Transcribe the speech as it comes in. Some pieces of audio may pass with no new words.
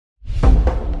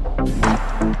Hello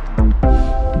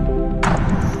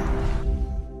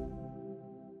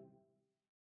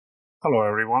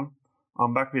everyone,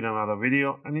 I'm back with another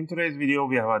video, and in today's video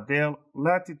we have a Dell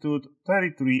Latitude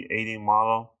 3380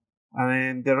 model,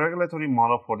 and the regulatory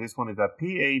model for this one is a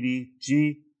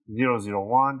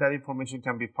P80G001. That information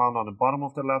can be found on the bottom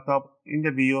of the laptop, in the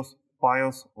BIOS,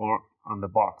 or on the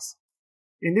box.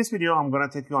 In this video I'm going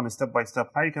to take you on a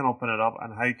step-by-step how you can open it up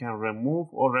and how you can remove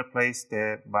or replace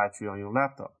the battery on your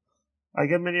laptop. I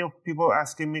get many people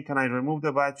asking me, can I remove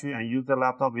the battery and use the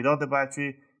laptop without the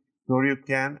battery? Sure you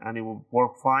can, and it will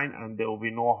work fine, and there will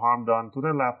be no harm done to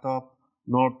the laptop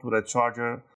nor to the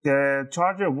charger. The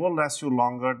charger will last you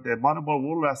longer, the motherboard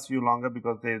will last you longer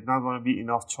because there's not going to be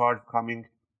enough charge coming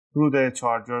through the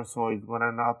charger, so it's going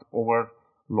to not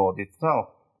overload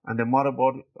itself. And the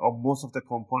motherboard of most of the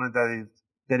component that is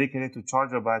dedicated to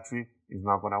charge a battery is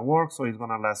not going to work, so it's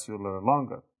going to last you a little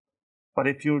longer. But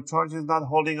if your charger is not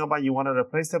holding up and you want to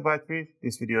replace the battery,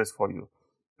 this video is for you.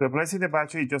 Replacing the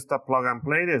battery is just a plug and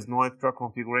play. There's no extra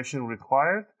configuration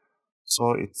required,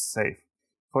 so it's safe.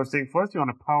 First thing first, you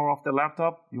want to power off the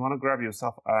laptop. You want to grab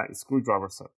yourself a screwdriver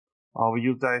set. We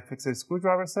use the fixed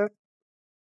screwdriver set,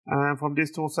 and from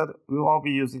this tool set, we'll all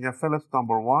be using a Phillips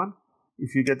 #1.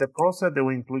 If you get the Pro set, they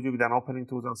will include you with an opening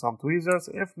tool and some tweezers.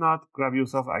 If not, grab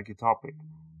yourself a guitar pick.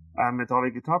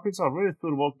 Metallic guitar picks are very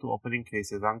suitable to opening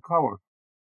cases and covers.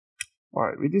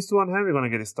 Alright, with this tool in hand, we're going to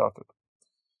get it started.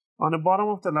 On the bottom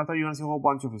of the laptop, you can see a whole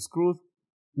bunch of screws.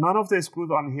 None of the screws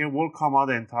on here will come out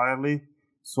entirely.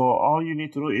 So all you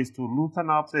need to do is to loosen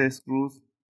up the screws.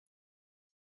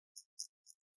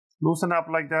 Loosen up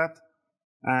like that.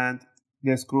 And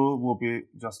the screw will be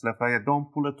just left like that. Don't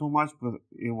pull it too much because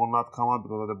it will not come out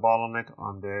because of the bottleneck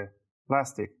on the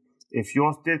plastic. If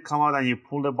yours did come out and you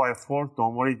pulled it by force,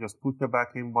 don't worry. Just put it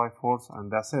back in by force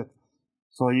and that's it.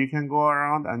 So you can go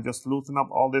around and just loosen up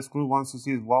all the screws once you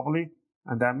see it's wobbly.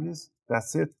 And that means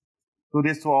that's it. Do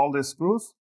this to all the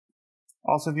screws.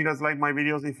 Also, if you guys like my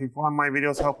videos, if you find my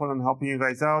videos helpful and helping you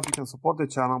guys out, you can support the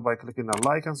channel by clicking the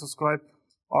like and subscribe.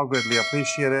 I'll greatly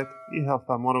appreciate it. It helps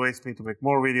and motivates me to make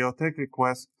more videos, take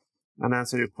requests, and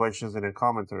answer your questions in the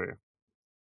comment area.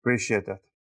 Appreciate that.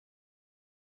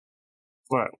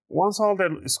 Alright, once all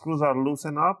the screws are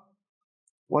loosened up,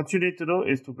 what you need to do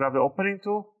is to grab the opening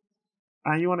tool.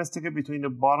 And you want to stick it between the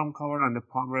bottom cover and the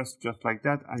palm rest just like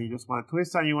that. And you just want to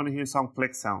twist and you want to hear some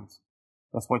click sounds.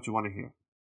 That's what you want to hear.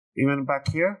 Even back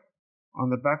here, on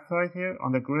the back side here,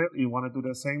 on the grill, you want to do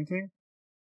the same thing.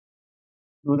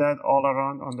 Do that all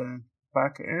around on the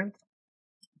back end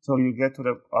so you get to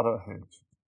the other hinge.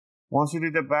 Once you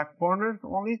do the back corner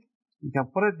only, you can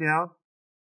put it down,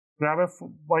 grab it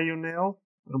by your nail,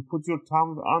 and put your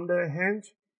thumb on the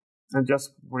hinge and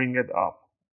just bring it up.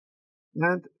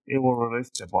 And it will release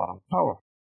the bottom power.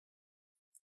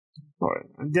 Alright,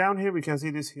 and down here we can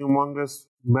see this humongous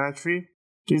battery.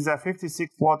 This is a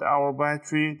 56 watt-hour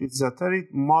battery. This is a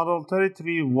model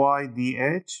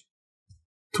 33YDH.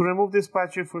 To remove this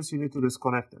battery, first you need to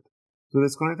disconnect it. To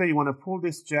disconnect it, you want to pull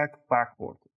this jack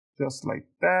backward, just like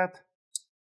that,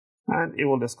 and it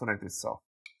will disconnect itself.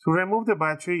 To remove the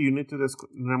battery, you need to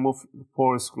remove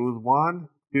 4 screws, 1,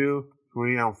 2,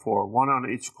 3, and 4, one on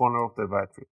each corner of the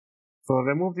battery. So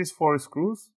remove these 4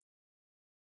 screws.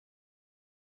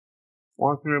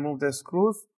 Once you remove the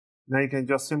screws, now you can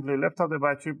just simply lift up the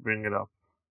battery, bring it up.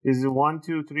 This is a 1,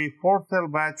 2, 3, 4 cell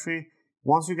battery.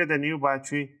 Once you get a new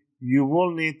battery, you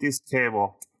will need this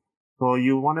cable. So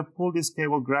you want to pull this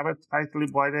cable, grab it tightly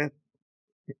by the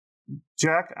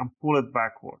jack and pull it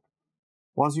backward.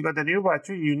 Once you got the new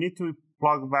battery, you need to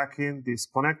plug back in this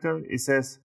connector. It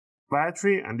says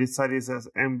battery and this side it says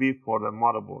MB for the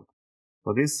motherboard.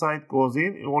 So this side goes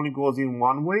in, it only goes in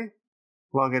one way.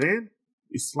 Plug it in,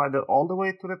 you slide it all the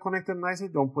way to the connector nicely,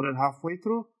 don't put it halfway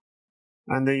through.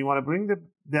 And then you want to bring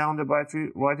down the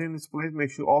battery right in its place,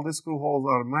 make sure all the screw holes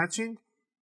are matching.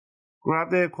 Grab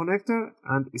the connector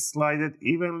and slide it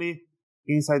evenly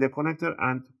inside the connector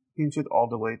and pinch it all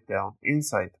the way down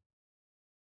inside.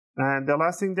 And the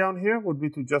last thing down here would be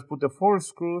to just put the 4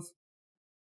 screws.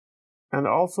 And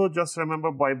also just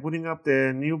remember, by booting up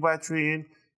the new battery in,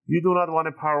 you do not want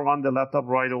to power on the laptop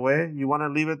right away. You want to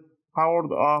leave it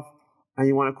powered off and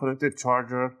you want to connect the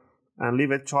charger and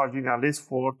leave it charging at least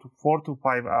 4 to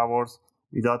 5 hours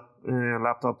without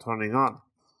laptop turning on.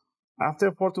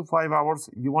 After 4 to 5 hours,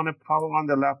 you want to power on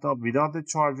the laptop without the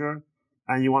charger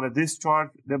and you want to discharge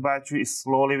the battery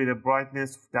slowly with the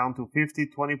brightness down to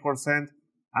 50-20%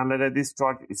 and let it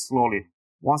discharge slowly.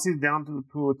 Once it's down to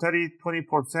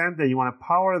 30-20%, then you want to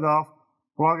power it off,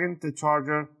 plug in the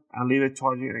charger, and leave it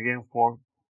charging again for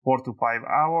 4 to 5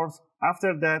 hours.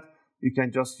 After that, you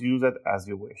can just use it as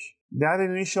you wish. That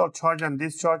initial charge and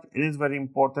discharge is very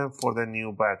important for the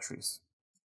new batteries.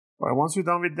 All right, once you're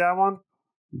done with that one,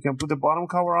 you can put the bottom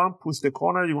cover on, push the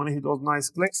corner. You want to hear those nice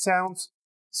click sounds,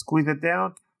 squeeze it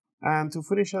down, and to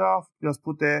finish it off, just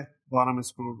put the bottom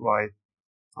screw right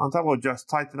on top, or just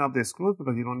tighten up the screws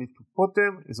because you don't need to put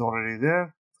them. It's already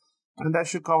there. And that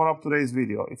should cover up today's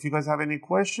video. If you guys have any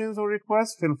questions or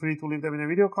requests, feel free to leave them in a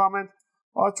video comment.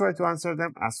 I'll try to answer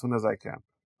them as soon as I can.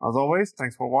 As always,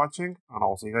 thanks for watching, and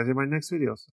I'll see you guys in my next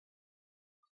videos.